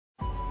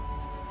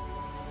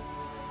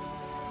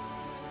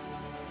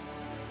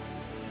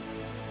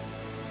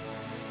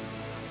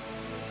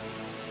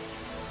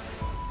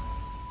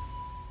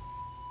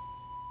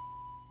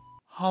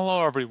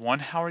Hello everyone,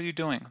 how are you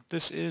doing?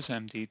 This is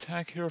MD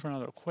Tech here with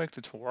another quick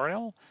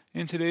tutorial.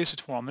 In today's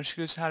tutorial, I'm going to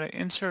show you guys how to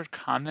insert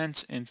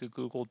comments into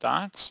Google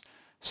Docs.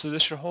 So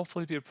this should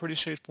hopefully be a pretty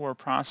straightforward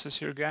process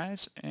here,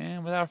 guys.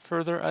 And without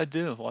further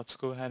ado, let's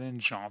go ahead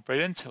and jump right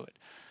into it.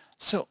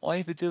 So all you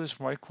have to do is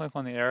right click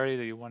on the area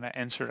that you want to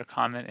insert a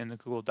comment in the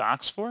Google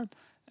Docs for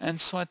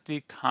and select the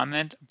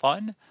comment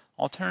button.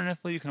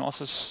 Alternatively, you can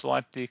also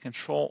select the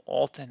Control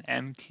Alt and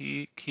M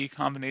key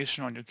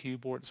combination on your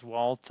keyboard as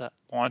well to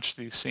launch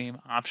the same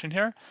option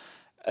here.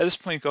 At this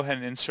point, go ahead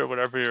and insert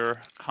whatever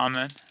your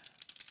comment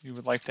you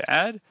would like to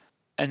add,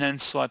 and then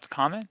select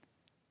comment.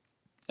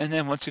 And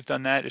then once you've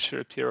done that, it should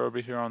appear over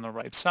here on the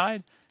right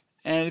side.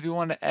 And if you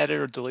want to edit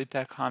or delete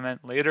that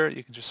comment later,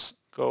 you can just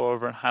go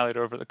over and highlight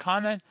over the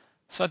comment,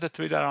 select the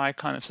three-dot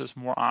icon that says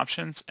More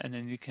Options, and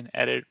then you can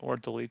edit or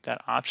delete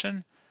that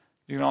option.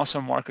 You can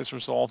also mark as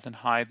resolved and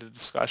hide the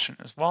discussion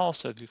as well.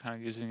 So if you're kind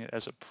of using it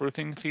as a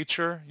proofing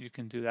feature, you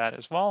can do that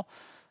as well.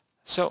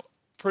 So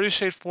pretty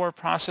straightforward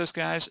process,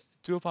 guys.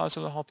 Do hope I was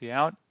able to help you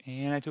out,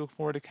 and I do look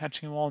forward to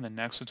catching you all in the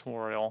next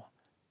tutorial.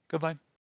 Goodbye.